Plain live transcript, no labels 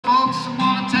folks, I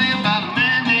want to tell you about a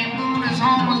man named Boer. His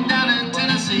home was down in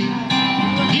Tennessee.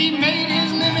 He made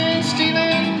his living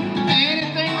stealing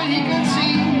anything that he could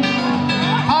see.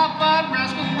 Pop-eyed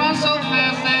rascal run so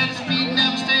fast that his feet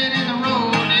never stayed in the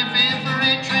road. If a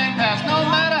freight train passed, no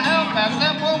matter how fast,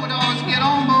 that boy would always get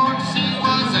on board to see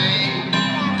was a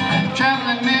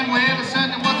traveling man. Well, he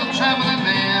certainly was a traveling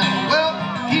man. Well,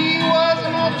 he was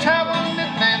the most traveling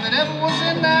man that ever was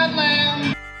in that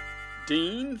land.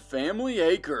 Dean Family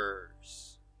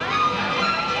Acres.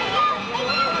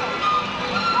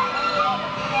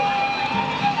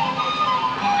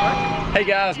 Hey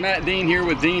guys, Matt Dean here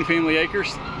with Dean Family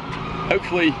Acres.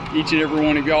 Hopefully each and every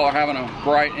one of y'all are having a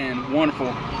bright and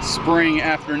wonderful spring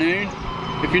afternoon.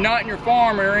 If you're not in your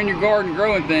farm or in your garden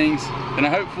growing things, then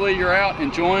hopefully you're out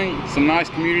enjoying some nice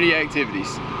community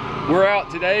activities. We're out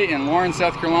today in Lawrence,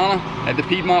 South Carolina at the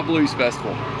Piedmont Blues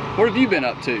Festival. What have you been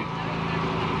up to?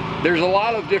 There's a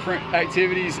lot of different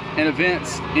activities and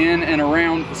events in and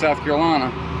around South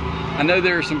Carolina. I know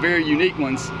there are some very unique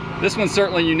ones. This one's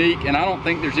certainly unique, and I don't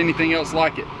think there's anything else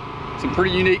like it. Some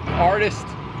pretty unique artists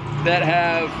that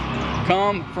have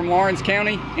come from Lawrence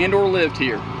County and or lived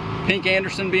here. Pink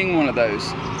Anderson being one of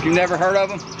those. If you've never heard of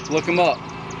them, look them up.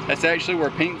 That's actually where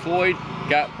Pink Floyd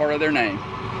got part of their name.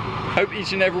 Hope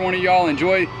each and every one of y'all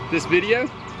enjoy this video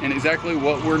and exactly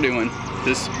what we're doing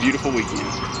this beautiful weekend.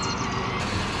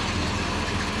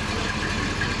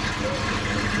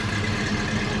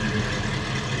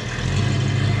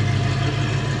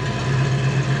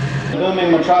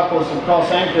 Booming metropolis of Cross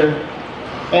Anchor,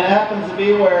 and it happens to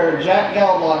be where Jack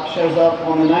Galblock shows up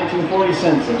on the 1940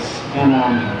 census. And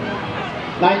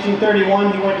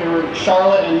 1931 he went to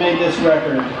Charlotte and made this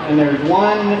record, and there's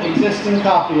one existing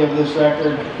copy of this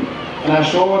record, and I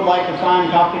sure would like to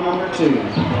find copy number 2.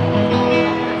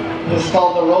 This is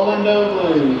called the Rolando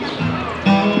Blues.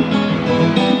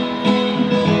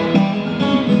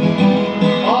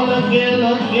 Oh, look here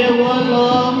what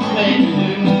love's made to do.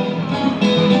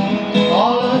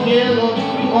 Oh, look here, look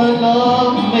what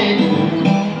love's made to do.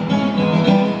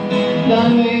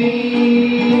 Done made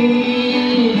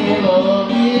me love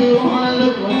you, honey,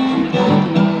 look what you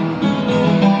done done.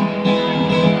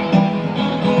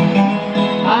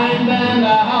 I ain't been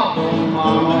to help her,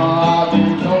 mama, I've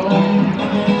been told.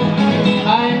 I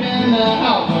ain't been to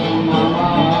help her, mama,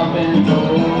 I've been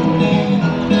told.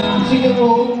 She can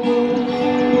roll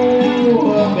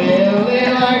a belly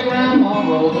like grandma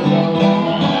rolled a dough.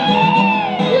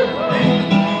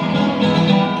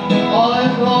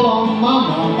 Roll on,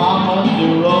 mama, mama, do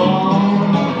roll on.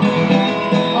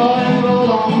 Oh, and roll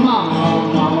on, mama,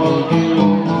 mama, do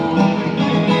roll on.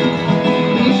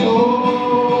 Be sure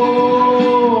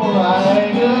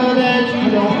right good that you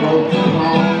don't go too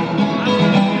long.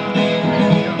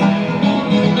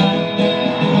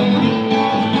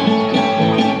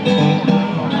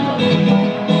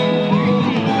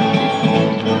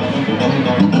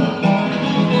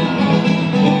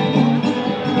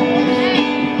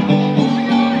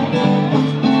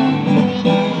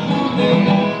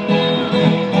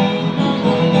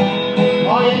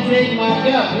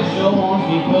 You sure won't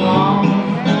keep it on.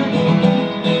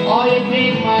 Oh, you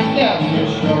take my death, you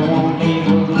sure won't keep it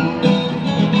on.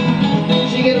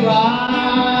 She get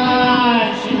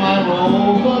right, she might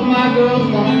roll, but my girl's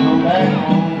gonna come back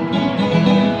home.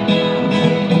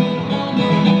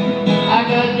 I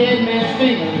got dead man's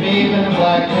fingers, baby, in a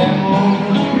black cat moon.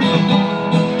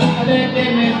 I got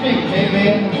dead man's fingers, baby,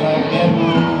 in a black cat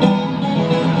moon.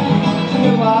 She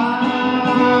get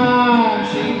right,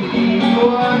 she leaves,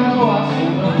 oh, I know I see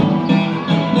her home.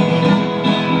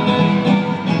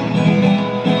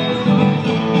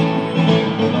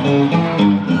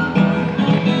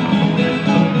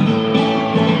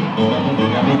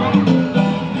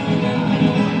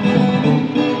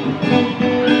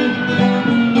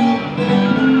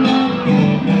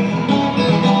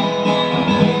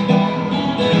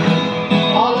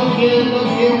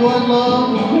 What love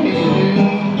was made to do.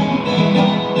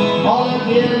 All I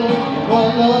did look what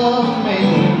love was made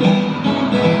to do.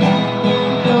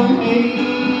 Don't make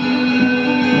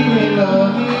me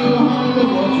love you, honey,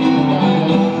 look what you've done.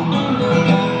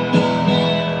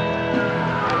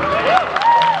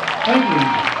 Thank you.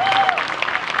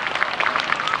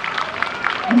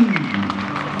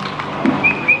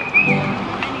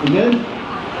 You good?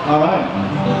 All right.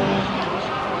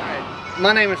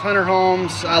 My name is Hunter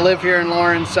Holmes. I live here in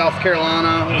Lawrence, South Carolina.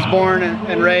 I was born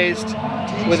and raised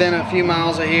within a few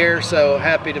miles of here, so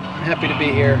happy to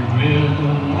be here.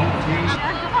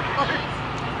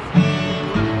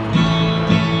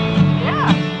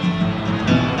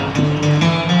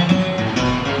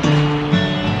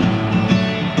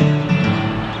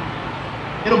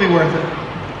 It'll be worth it.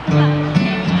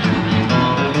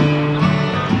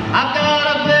 I've got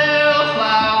a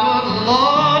bellflower,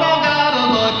 Lord, I've got a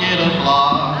bucket of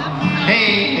flour. Hey,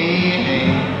 hey, hey.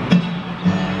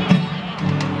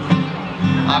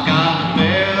 I've got a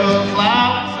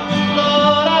bellflower,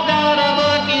 Lord, I've got a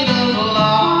bucket of flour.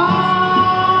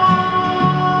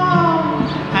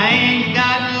 I ain't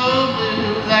got no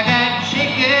blues, I got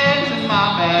chickens in my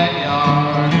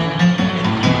backyard.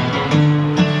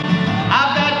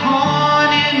 I've got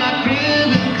corn in my crib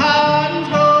and cotton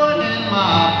growing in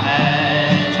my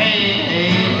patch. Hey,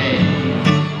 hey, hey.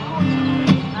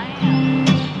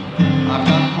 I've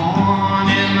got corn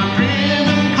in my crib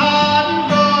and cotton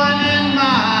growing in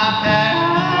my patch.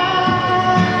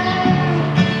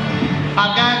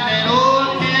 I've got that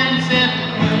old hen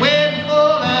sitting waiting for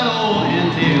that old hen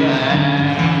to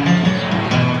hatch.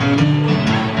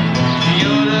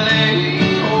 Yodeling,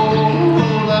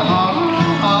 oh, the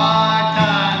hard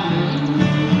time blues.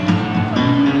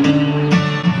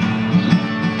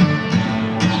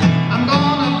 I'm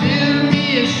gonna build me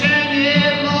a shanty,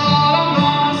 Lord, I'm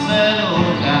gonna settle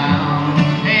down.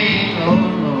 Hey, oh,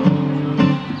 Lord.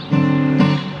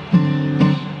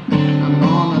 I'm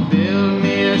gonna build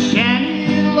me a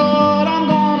shanty, Lord, I'm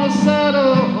gonna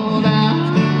settle down.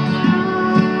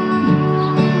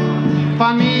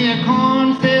 Find me a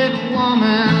corn-fed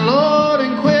woman, Lord,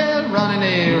 and quit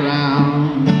running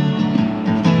around.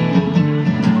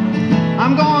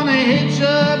 I'm gonna hitch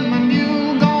up my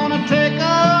mule, gonna take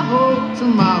a hold to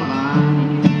my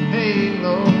line. Hey,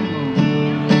 Lord,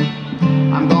 Lord.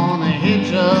 I'm gonna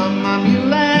hitch up my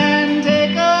mule and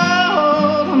take a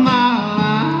hold of my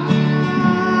line.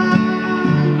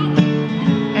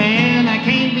 And I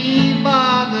can't be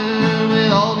bothered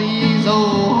with all these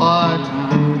old hard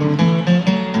times.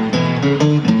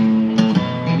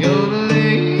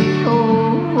 Yodeling,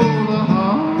 oh, the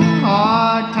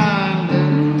hard time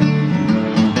blues.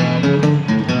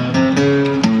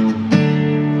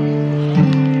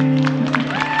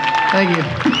 Thank you.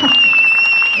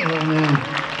 Oh man,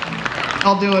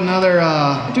 I'll do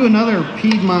another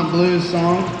Piedmont Blues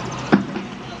song.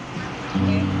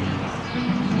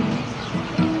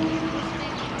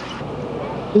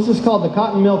 This is called the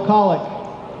Cotton Mill Colic,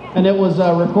 and it was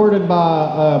recorded by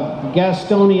a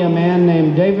Gastonia man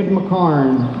named David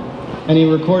McCarn, and he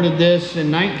recorded this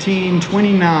in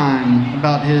 1929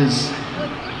 about his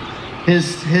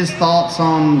thoughts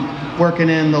on working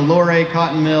in the Lorre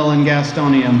Cotton Mill in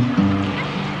Gastonia.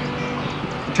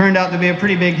 It turned out to be a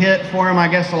pretty big hit for him. I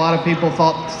guess a lot of people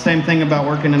thought the same thing about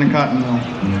working in a cotton mill.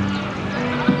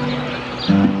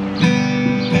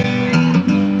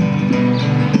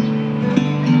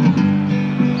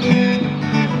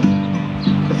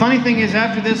 The funny thing is,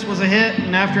 after this was a hit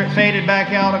and after it faded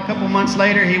back out a couple months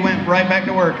later, he went right back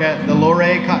to work at the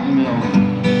Lorre Cotton Mill.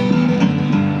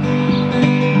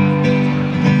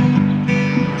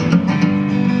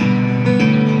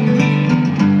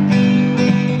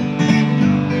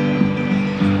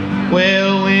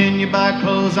 Well, when you buy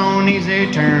clothes on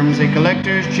easy terms, the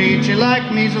collectors treat you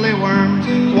like measly worms.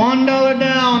 $1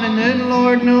 down, and then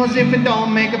Lord knows if it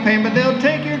don't make a payment, they'll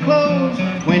take your clothes.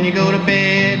 When you go to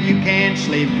bed, you can't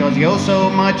sleep, cause you owe so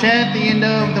much at the end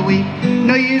of the week.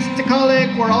 No use to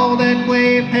collect, we're all that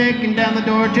way, pecking down the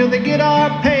door till they get our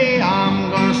pay.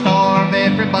 I'm gonna starve,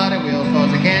 everybody will,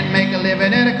 cause I can't make a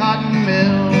living at a cotton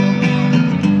mill.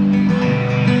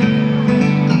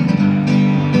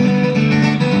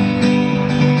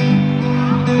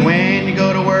 When you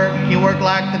go to work, you work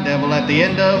like the devil. At the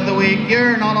end of the week,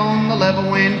 you're not on the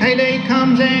level. When payday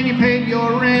comes and you paid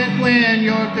your rent, when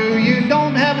you're through, you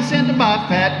don't have a cent to buy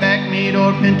fatback meat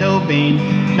or pinto bean.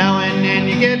 Now and then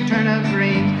you get turnip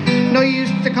greens. No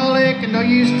use to collect and no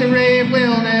use to rave.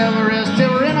 We'll never rest till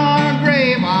we're in our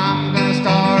grave. I'm gonna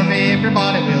starve,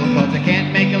 everybody will, cause I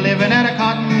can't make a living at a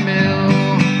cotton mill.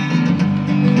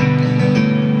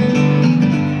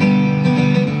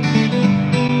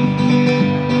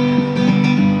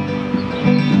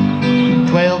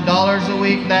 $12 a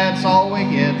week, that's all we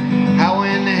get. How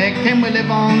in the heck can we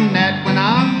live on that? When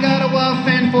I've got a wife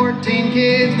and 14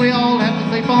 kids, we all have to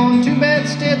sleep on 2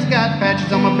 bedsteads. Got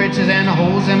patches on my breeches and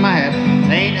holes in my hat.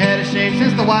 They ain't had a shave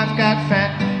since the wife got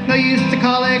fat. No use to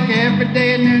colic every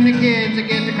day, and then the kids will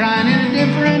get to crying in a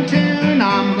different tune.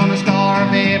 I'm gonna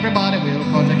starve, everybody will,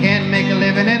 cause I can't make a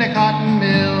living at a cotton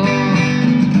mill.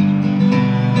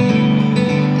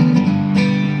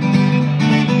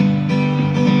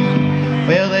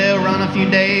 Well, they'll run a few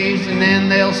days and then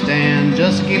they'll stand.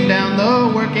 Just keep down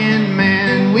the working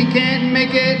man. We can't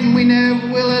make it and we never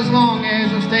will as long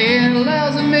as we stay in a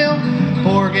lousy mill.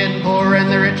 Poor getting poor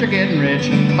and the rich are getting rich.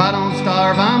 If I don't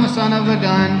starve, I'm a son of a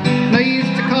gun. No use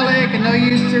to colic and no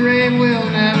use to rave. We'll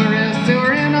never rest till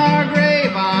we're in our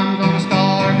grave. I'm gonna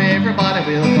starve, everybody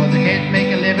will, cause I can't make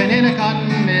a living in a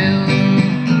cotton mill.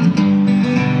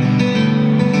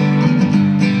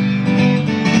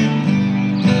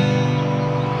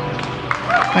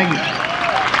 Thank you.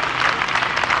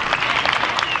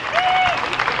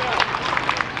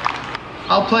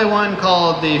 I'll play one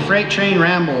called the Freight Train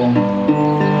Ramble.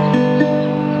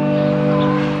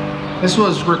 This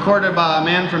was recorded by a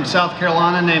man from South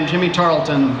Carolina named Jimmy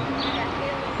Tarleton,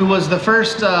 who was the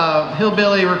first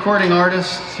hillbilly recording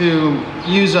artist to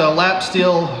use a lap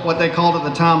steel, what they called at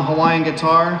the time Hawaiian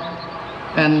guitar.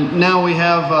 And now we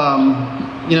have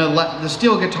you know, the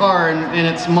steel guitar in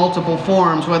its multiple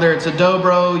forms, whether it's a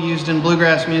dobro used in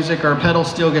bluegrass music or a pedal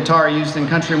steel guitar used in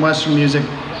country and western music.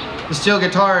 The steel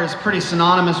guitar is pretty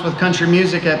synonymous with country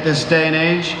music at this day and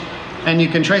age, and you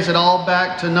can trace it all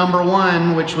back to number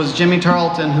one, which was Jimmy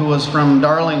Tarleton, who was from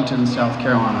Darlington, South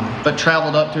Carolina, but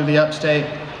traveled up through the upstate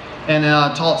and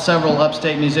taught several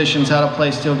upstate musicians how to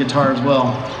play steel guitar as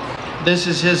well. This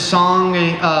is his song,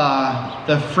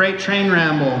 the Freight Train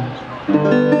Ramble.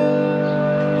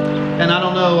 And I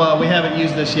don't know, we haven't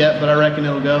used this yet, but I reckon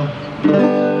it'll go.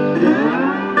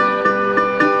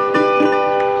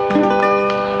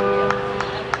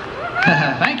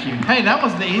 Thank you. Hey, that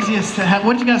was the easiest.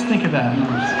 What did you guys think of that?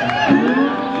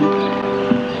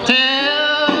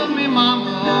 Tell me,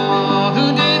 mama,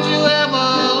 who did you ever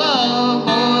love,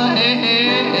 boy? Hey,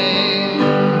 hey, hey.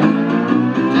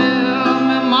 Tell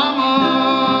me,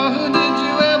 mama, who did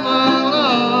you ever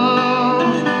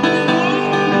love?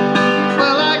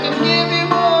 Well, I can give you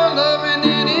more loving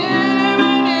than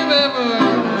anyone you've ever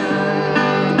heard.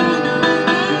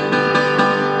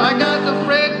 I got the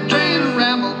freight train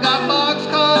ramble, got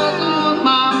boxcars on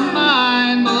my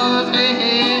mind, boys. Hey,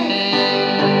 hey, hey.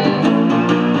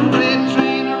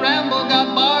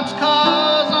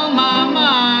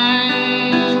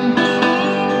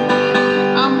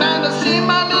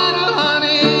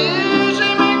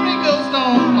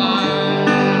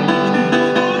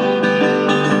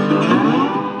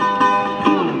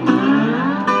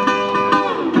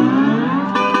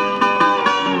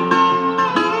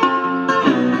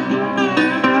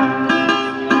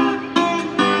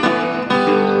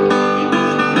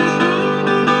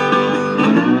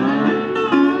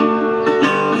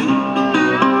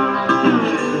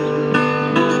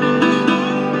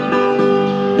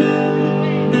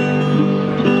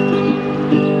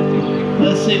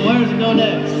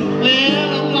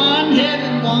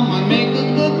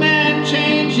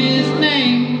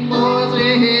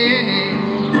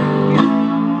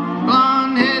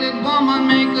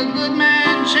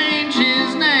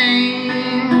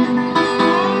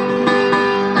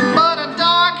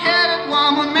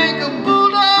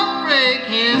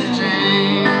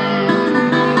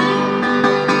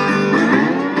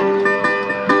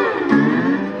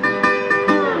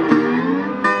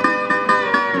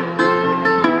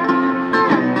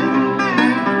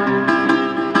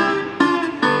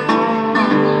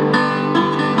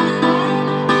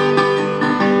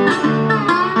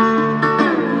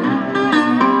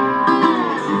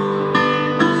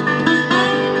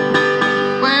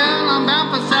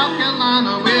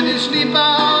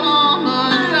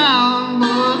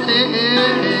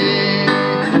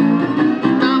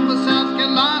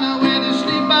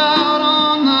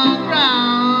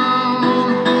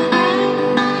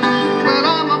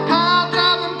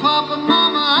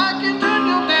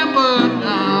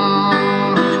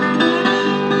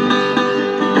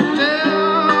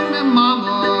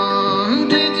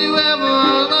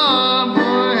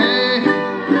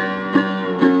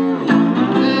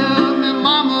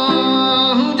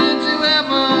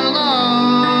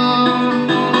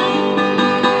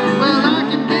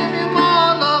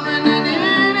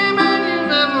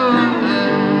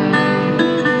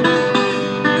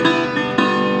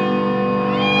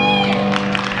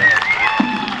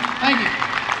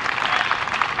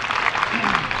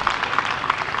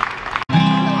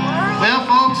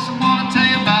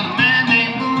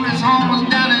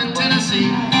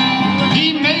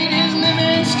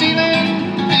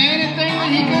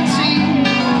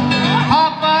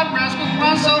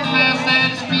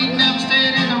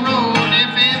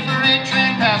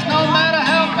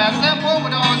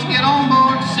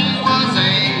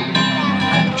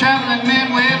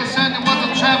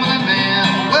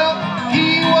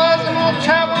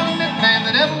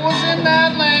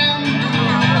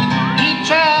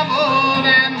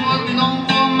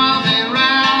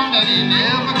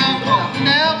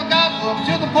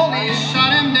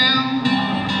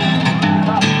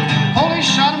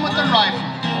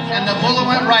 and the bullet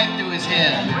went right through his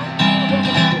head.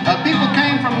 People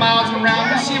came from miles around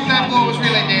to see if that boy was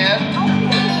really dead.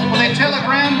 Well, they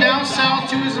telegrammed down south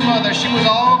to his mother. She was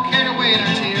all carried away in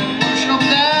her tears.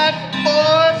 That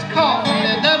boy's coffin,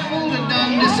 and that fool had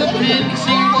done disappeared, 'cause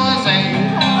he was a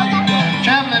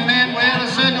traveling man. Well, he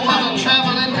certainly was a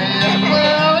traveling man.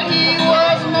 Well, he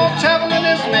was more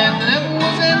travelingest man than ever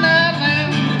was in that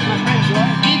land.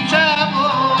 He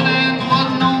traveled and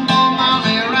wasn't known for miles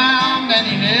around, and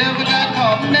he never got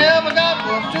caught, never got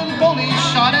whooped till the police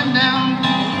shot him down.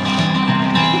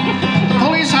 The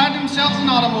police hired themselves an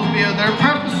automobile. Their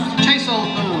purpose was to chase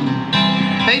old Boone.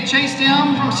 They chased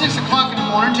him from 6 o'clock in the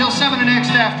morning till 7 the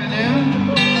next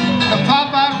afternoon. The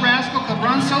pop-eyed rascal could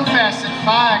run so fast that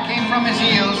fire came from his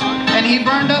heels, and he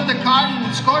burned up the cotton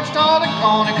and scorched all the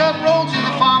corn and cut roads in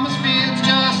the farmers' fields.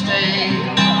 Just a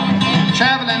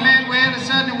traveling man, well, it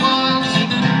certainly was.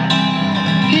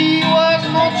 He was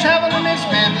more travelingest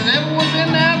man than ever was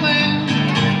in that land.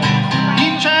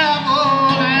 He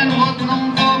traveled and was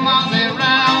known for miles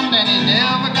around, and he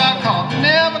never got caught,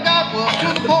 never got whooped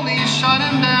till the police shot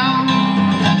him down.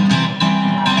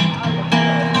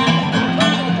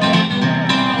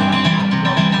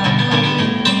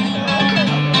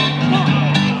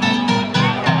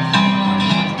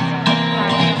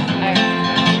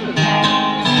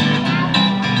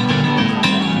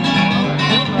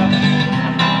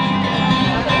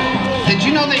 Did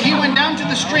you know that he went down to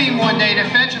the stream one day to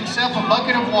fetch himself a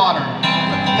bucket of water?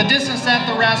 The distance that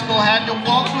the rascal had to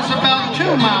walk was about 2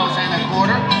 miles and a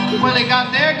quarter. Well, he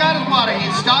got there, got his water. He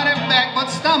started back,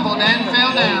 but stumbled and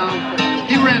fell down.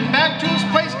 He ran back to his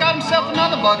place, got himself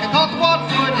another bucket, caught the water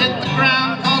before it hit the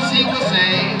ground, 'cause he was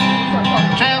a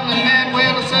traveling man.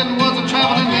 Well, he certainly was a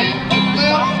traveling man.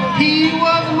 Well, he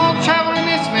was the most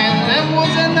travelingest man that ever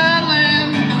was in that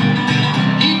land.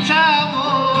 He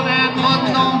traveled and was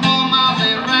known for miles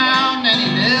around, and he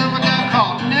never got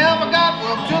caught, never got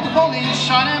whooped till the police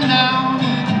shot him down.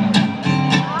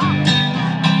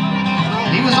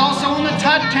 He was also on the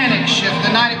Titanic ship the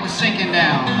night it was sinking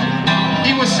down.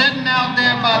 He was sitting out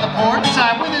there by the port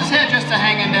side with his head just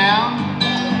a-hanging down.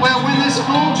 Well, when this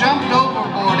fool jumped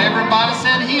overboard, everybody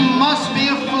said he must be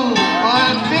a fool.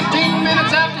 But 15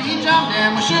 minutes after he jumped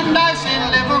in, was shooting dice in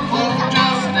Liverpool.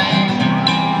 Just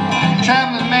a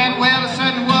traveling man, well, it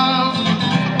certainly was.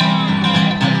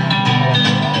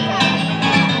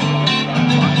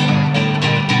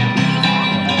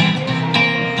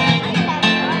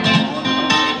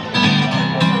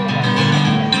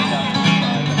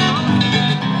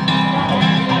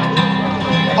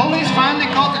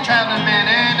 Traveling man,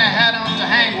 and they had him to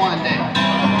hang one day.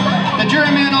 The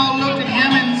jurymen all looked at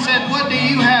him and said, "What do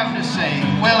you have to say?"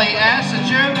 Well, he asked the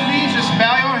jury, "Please just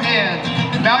bow your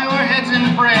heads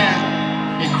in prayer."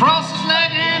 He crossed his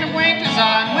leg and he winked his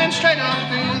eye and went straight up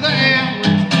through the air.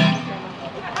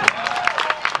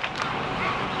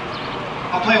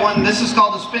 I'll play one. This is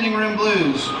called the Spinning Room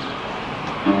Blues.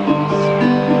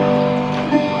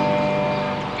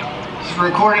 This is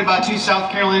recorded by 2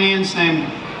 South Carolinians named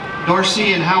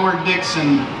Dorsey and Howard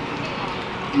Dixon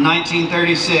in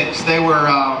 1936. They were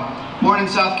born in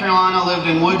South Carolina, lived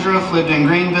in Woodruff, lived in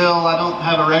Greenville. I don't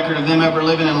have a record of them ever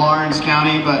living in Lawrence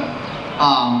County, but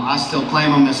I still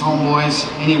claim them as homeboys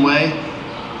anyway,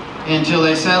 until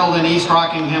they settled in East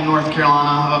Rockingham, North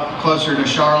Carolina, up closer to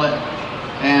Charlotte,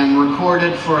 and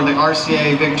recorded for the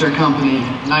RCA Victor Company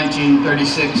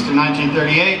 1936 to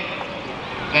 1938.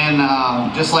 And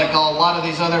just like a lot of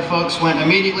these other folks, went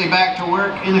immediately back to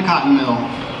work in the cotton mill.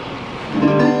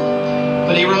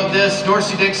 But he wrote this,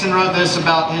 Dorsey Dixon wrote this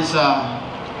about his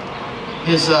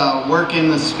work in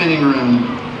the spinning room.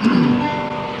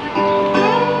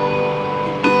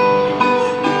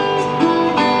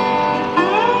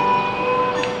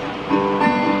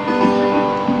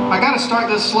 I gotta start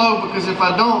this slow, because if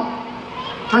I don't,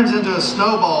 it turns into a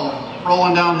snowball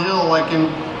rolling downhill like in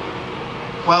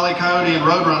Wile E. Coyote and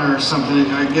Roadrunner or something.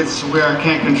 It gets where I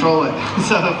can't control it.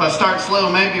 So if I start slow,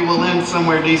 maybe we'll end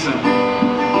somewhere decent.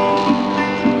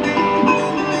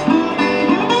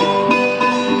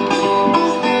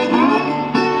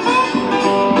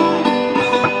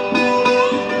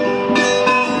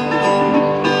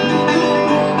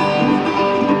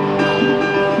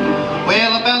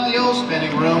 Well, about the old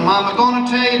spinning room, I'm gonna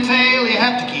tell you a tale. You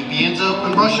have to keep your ends up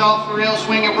and brush off the rail,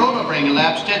 swing it, roll, bring a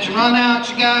lap, stitch and run out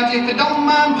your guides. If you don't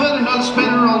mind, put another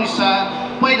spinner on your side.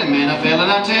 Wait a minute, fella,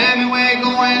 now tell me where you're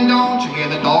going. Don't you hear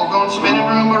the doggone spinning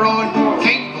room a-roaring?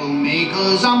 Can't fool me,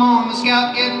 'cause I'm on the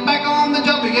scout. Get back on the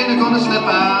jump again, you're gonna slip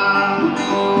out.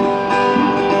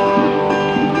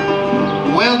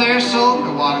 Well, there's soap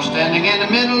and water standing in the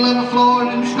middle of the floor,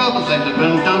 and the troubles that have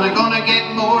been done are gonna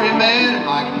get more. You better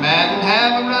like it, man.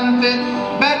 running fit.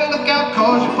 Better look out,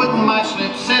 cause your foot might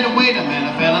slip. Said, wait a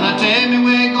minute, fella, now tell me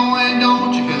where you're going.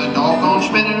 Don't you hear the doggone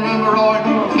spinning room roar?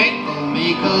 Ain't for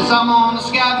me, cause I'm on the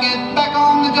scout. Get back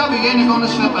on the job again, you're gonna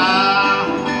slip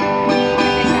out.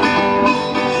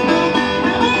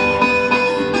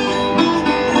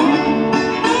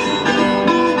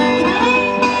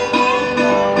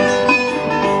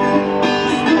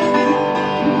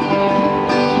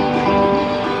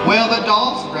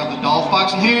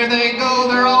 And here they go,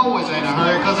 they're always in a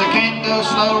hurry, cause they can't go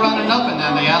slow, running up and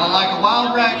down the alley like a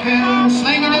wild raccoon,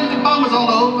 slinging empty bombs all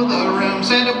over the room.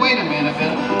 Said, wait a minute,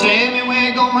 Phil, tell me where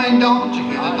you're going. Don't you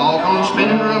hear the doggone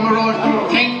spinning room roar?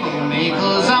 Can't fool me,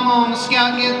 cause I'm on the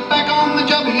scout. Get back on the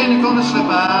job again, you're gonna slip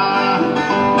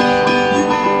out.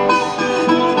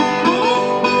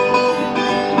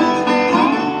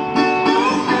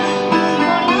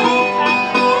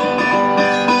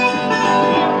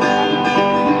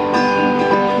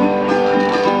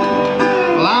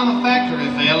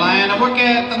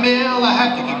 I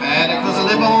have to keep at it, cause I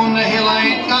live on the hill. I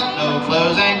ain't got no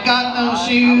clothes, ain't got no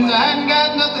shoes, I haven't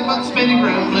got nothing but spinning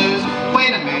room blues. Wait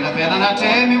a minute, fella, now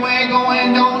tell me where you're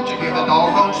going. Don't you hear the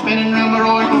doggone spinning room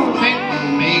roar? Can't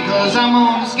fool me, cause I'm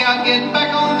on the scout. Get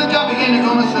back on the job again, you're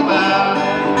gonna slip out.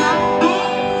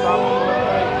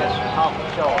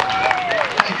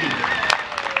 Thank you.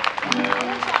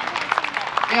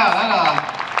 Yeah,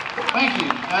 thank you.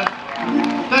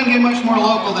 Doesn't get much more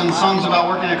local than songs about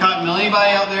working a cotton mill.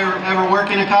 Anybody out there ever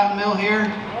working a cotton mill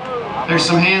here? There's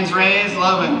some hands raised.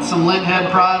 Love it. Some lint head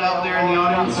pride out there in the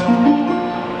audience.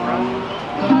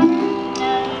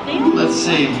 Let's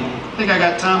see. I think I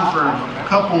got time for a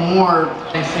couple more.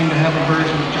 They seem to have a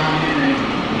version of John Henry.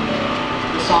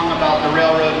 The song about the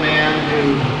railroad man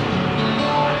who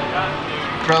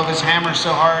drove his hammer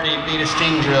so hard he beat a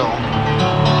steam drill.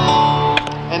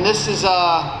 And this is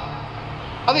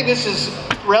I think this is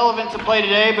relevant to play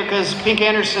today because Pink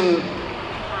Anderson,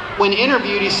 when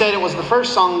interviewed, he said it was the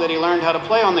first song that he learned how to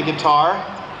play on the guitar,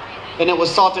 and it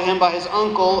was taught to him by his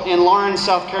uncle in Lawrence,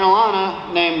 South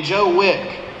Carolina, named Joe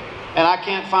Wick. And I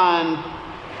can't find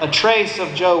a trace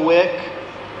of Joe Wick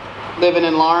living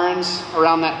in Lawrence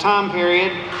around that time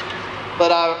period,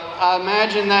 but I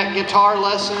imagine that guitar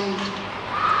lesson,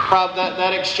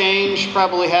 that exchange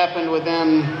probably happened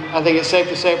within, I think it's safe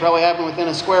to say, it probably happened within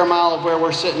a square mile of where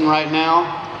we're sitting right now.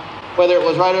 Whether it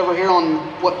was right over here on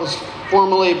what was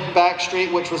formerly Back Street,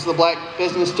 which was the Black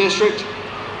Business District,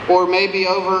 or maybe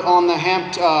over on the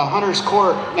Hunters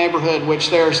Court neighborhood, which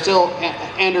there are still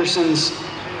Andersons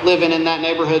living in that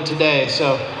neighborhood today.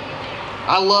 So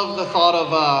I love the thought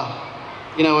of a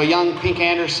young Pink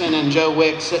Anderson and Joe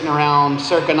Wick sitting around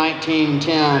circa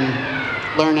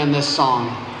 1910 learning this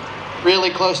song.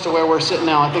 Really close to where we're sitting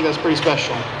now. I think that's pretty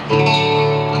special.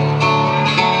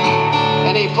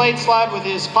 And he played slide with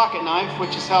his pocket knife,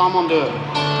 which is how I'm gonna do it.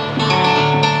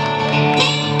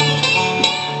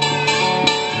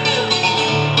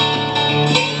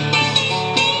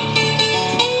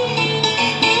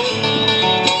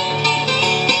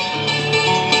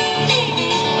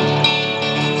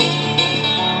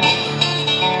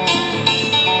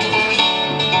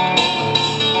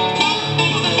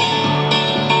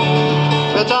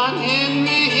 John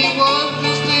Henry, he was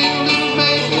just a little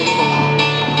baby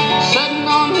sitting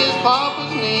on his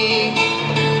papa's knee.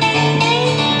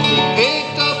 He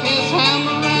picked up his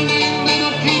hammer and his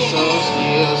little piece of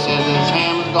steel, said this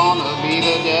hammer's gonna be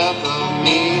the death of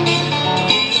me.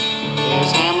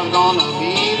 This hammer's gonna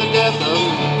be the death of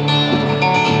me.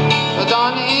 But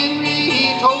John Henry,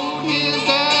 he told his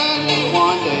daddy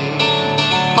one day,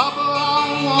 Papa,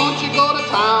 I want you to go to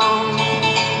town.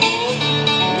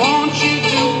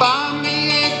 Buy me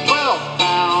a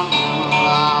 12-pound hammer.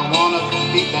 I wanna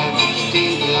beat that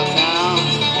steam drill down.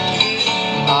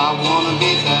 I wanna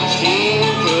beat that steam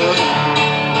drill down.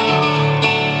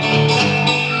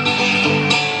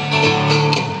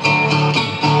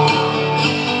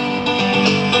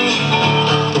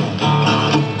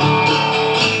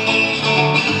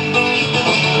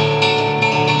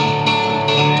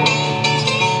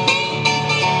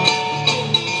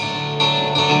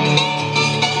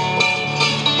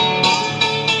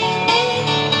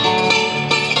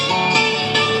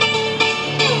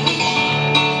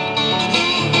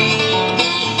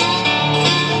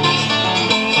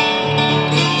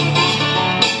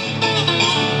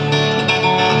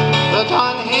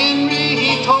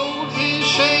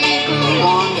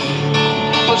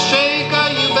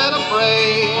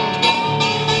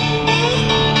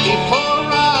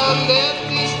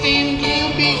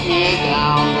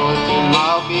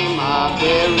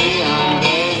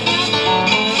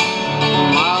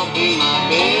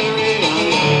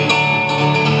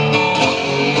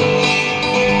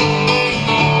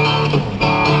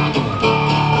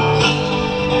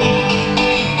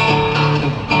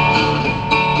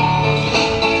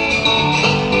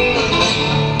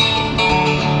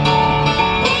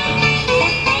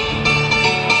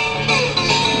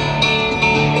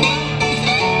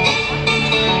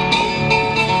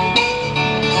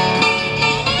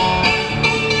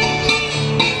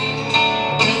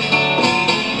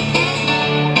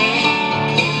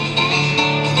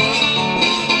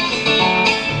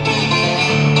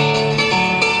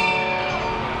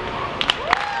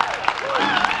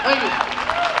 Thank you.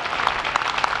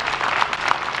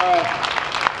 All right.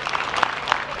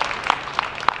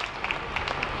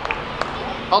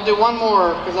 I'll do one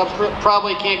more because I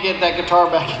probably can't get that guitar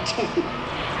back in tune.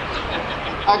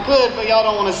 I could, but y'all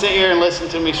don't want to sit here and listen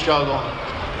to me struggle.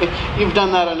 You've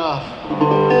done that enough.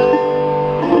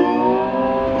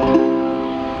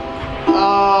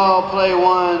 I'll play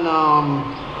one.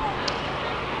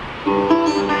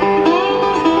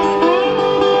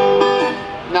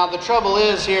 Now the trouble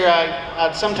is here,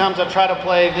 sometimes I try to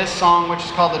play this song, which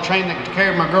is called "The Train That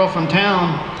Carried My Girl From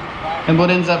Town," and what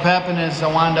ends up happening is I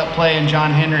wind up playing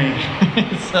John Henry.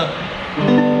 So,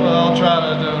 well, I'll try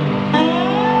to do.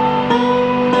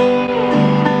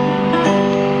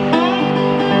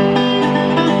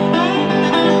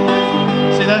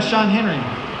 See, that's John Henry.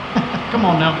 Come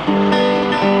on now.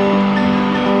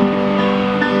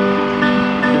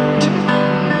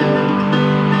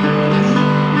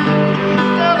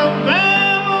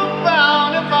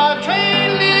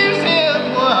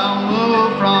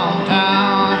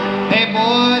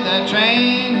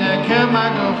 Train that carried my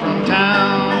girl from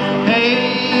town. Hey,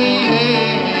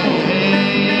 hey,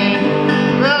 hey.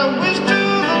 Well, I wish to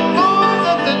the Lord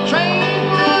that the train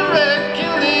would wreck,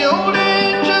 kill the old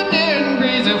engineer and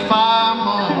grease a fire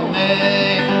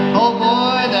Monday. Oh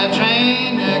boy, that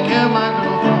train that carried my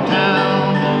girl from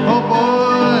town. Oh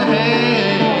boy,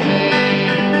 hey, hey.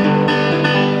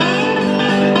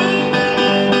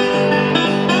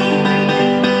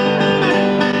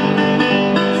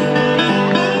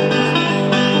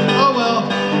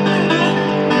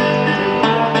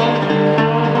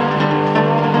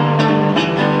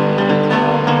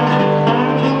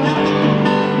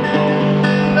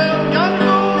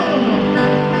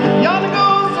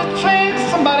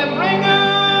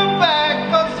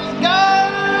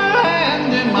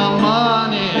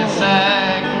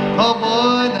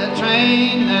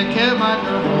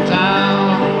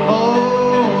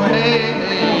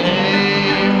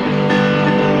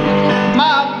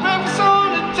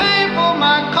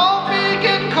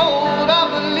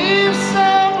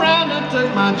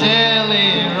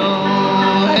 Jelly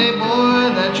roll, hey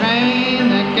boy, that train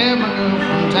that carried my girl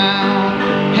from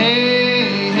town.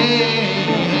 Hey, hey,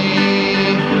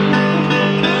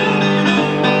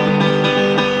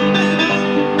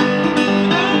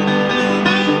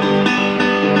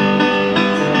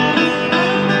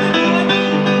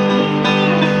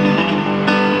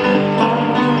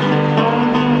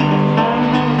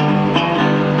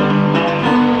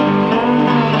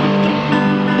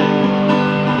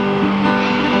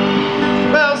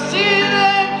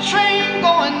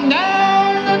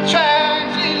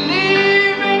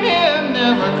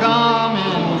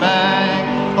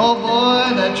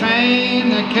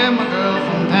 carried my girl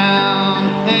from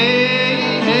town.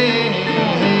 Hey, hey,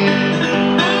 hey.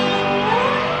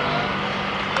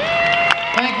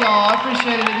 Thank y'all. I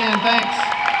appreciate it again. Thanks.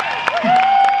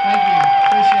 Thank you.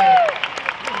 Appreciate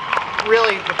it.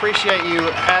 Really appreciate you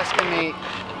asking me.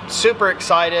 Super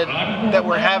excited that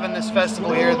we're having this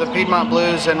festival here, the Piedmont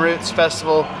Blues and Roots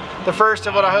Festival. The first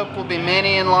of what I hope will be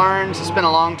many in Laurens. It's been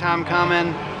a long time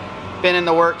coming. Been in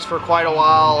the works for quite a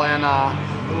while,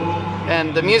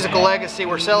 and the musical legacy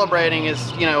we're celebrating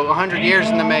is, 100 years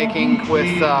in the making,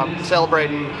 with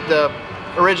celebrating the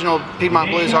original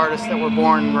Piedmont blues artists that were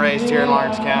born and raised here in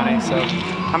Laurens County. So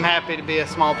I'm happy to be a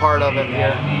small part of it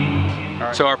here.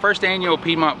 So our first annual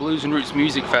Piedmont Blues and Roots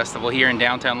Music Festival here in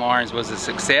downtown Laurens was a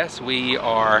success. We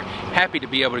are happy to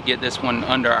be able to get this one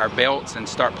under our belts and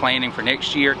start planning for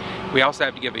next year. We also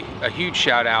have to give a huge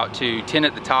shout out to 10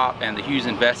 at the Top and the Hughes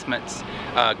Investments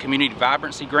Community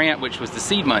Vibrancy Grant, which was the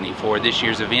seed money for this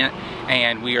year's event.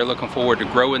 And we are looking forward to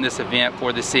growing this event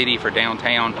for the city, for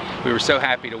downtown. We were so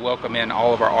happy to welcome in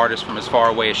all of our artists from as far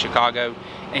away as Chicago,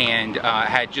 and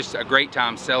had just a great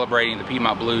time celebrating the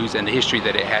Piedmont Blues and the history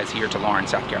that it has here to Laurens,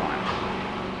 South Carolina.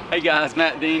 Hey guys,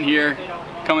 Matt Dean here,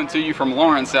 coming to you from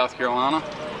Laurens, South Carolina.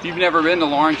 If you've never been to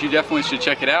Laurens, you definitely should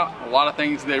check it out. A lot of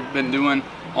things they've been doing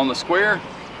on the square,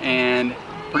 and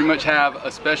pretty much have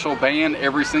a special band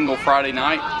every single Friday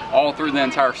night all through the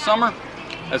entire summer,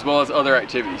 as well as other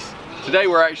activities. Today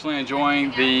we're actually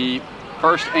enjoying the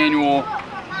first annual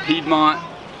Piedmont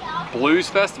Blues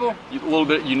Festival, a little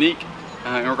bit unique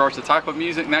in regards to type of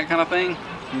music and that kind of thing.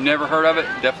 If you've never heard of it,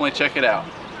 definitely check it out.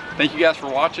 Thank you guys for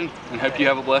watching, and hope you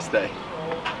have a blessed day.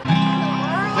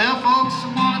 Well, folks,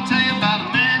 I want to tell you about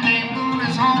a man named Boer.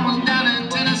 His home was down in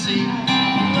Tennessee.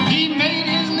 He made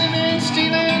his living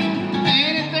stealing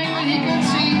anything that he could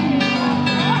see.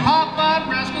 Pop-eyed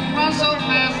rascals run so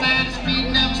fast that his feet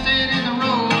never stayed in the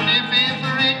road. If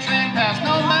ever a train passed,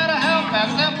 no matter how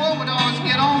fast, that boy would always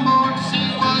get on board to see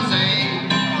was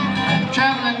a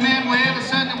traveling man. Well, the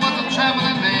Sunday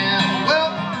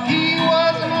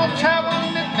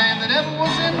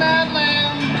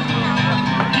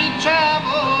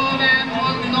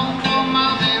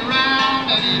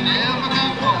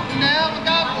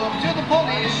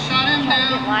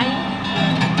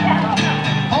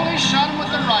Holy shot him with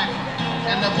a rifle,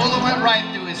 and the bullet went right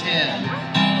through his head.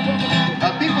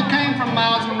 People came from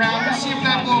miles around to see if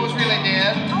that boy was really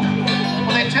dead.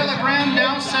 Well, they telegrammed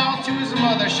down south to his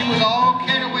mother. She was all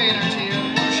carried away in her